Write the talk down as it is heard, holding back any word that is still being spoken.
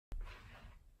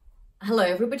Hello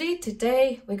everybody,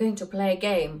 today we're going to play a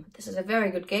game. This is a very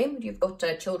good game. You've got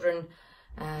children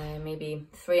maybe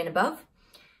 3 and above.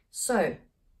 So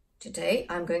today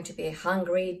I'm going to be a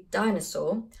hungry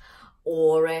dinosaur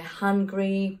or a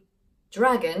hungry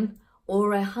dragon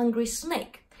or a hungry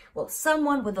snake. Well,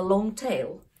 someone with a long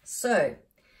tail. So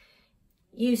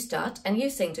you start and you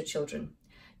sing to children.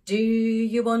 Do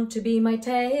you want to be my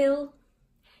tail?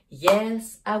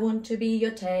 Yes, I want to be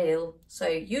your tail. So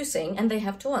you sing and they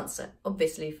have to answer.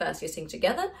 Obviously, first you sing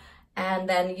together and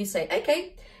then you say,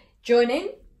 okay, join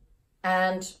in.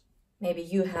 And maybe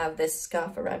you have this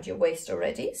scarf around your waist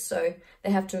already. So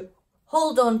they have to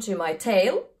hold on to my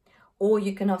tail, or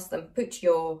you can ask them, put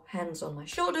your hands on my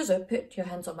shoulders or put your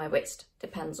hands on my waist.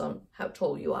 Depends on how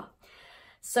tall you are.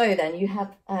 So then you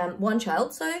have one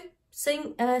child. So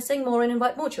sing more and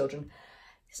invite more children.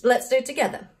 So let's do it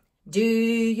together. Do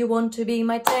you want to be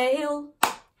my tail?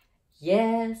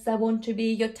 Yes, I want to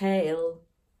be your tail.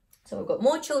 So we've got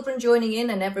more children joining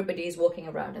in and everybody is walking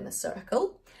around in a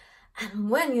circle. And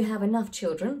when you have enough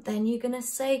children, then you're going to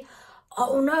say,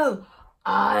 oh no,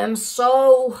 I'm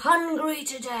so hungry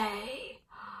today.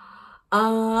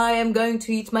 I am going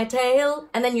to eat my tail.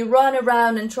 And then you run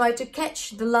around and try to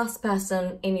catch the last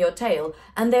person in your tail.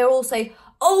 And they all say,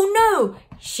 oh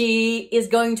no, she is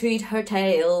going to eat her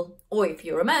tail. Or if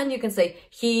you're a man, you can say,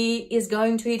 he is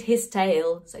going to eat his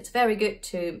tail. So it's very good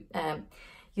to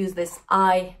use this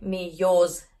I, me,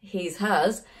 yours, his,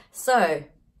 hers. So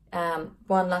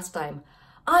one last time.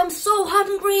 I'm so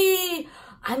hungry.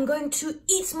 I'm going to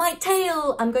eat my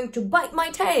tail. I'm going to bite my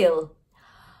tail.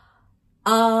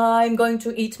 I'm going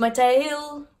to eat my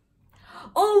tail.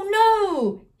 Oh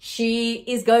no, she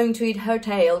is going to eat her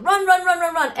tail. Run, run, run,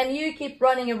 run, run. And you keep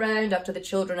running around after the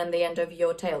children and the end of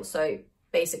your tail. So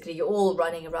basically, you're all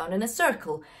running around in a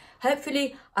circle.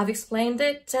 Hopefully, I've explained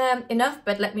it enough,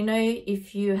 but let me know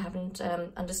if you haven't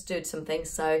understood something.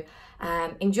 So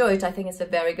enjoy it. I think it's a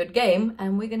very good game,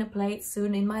 and we're going to play it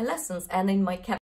soon in my lessons and in my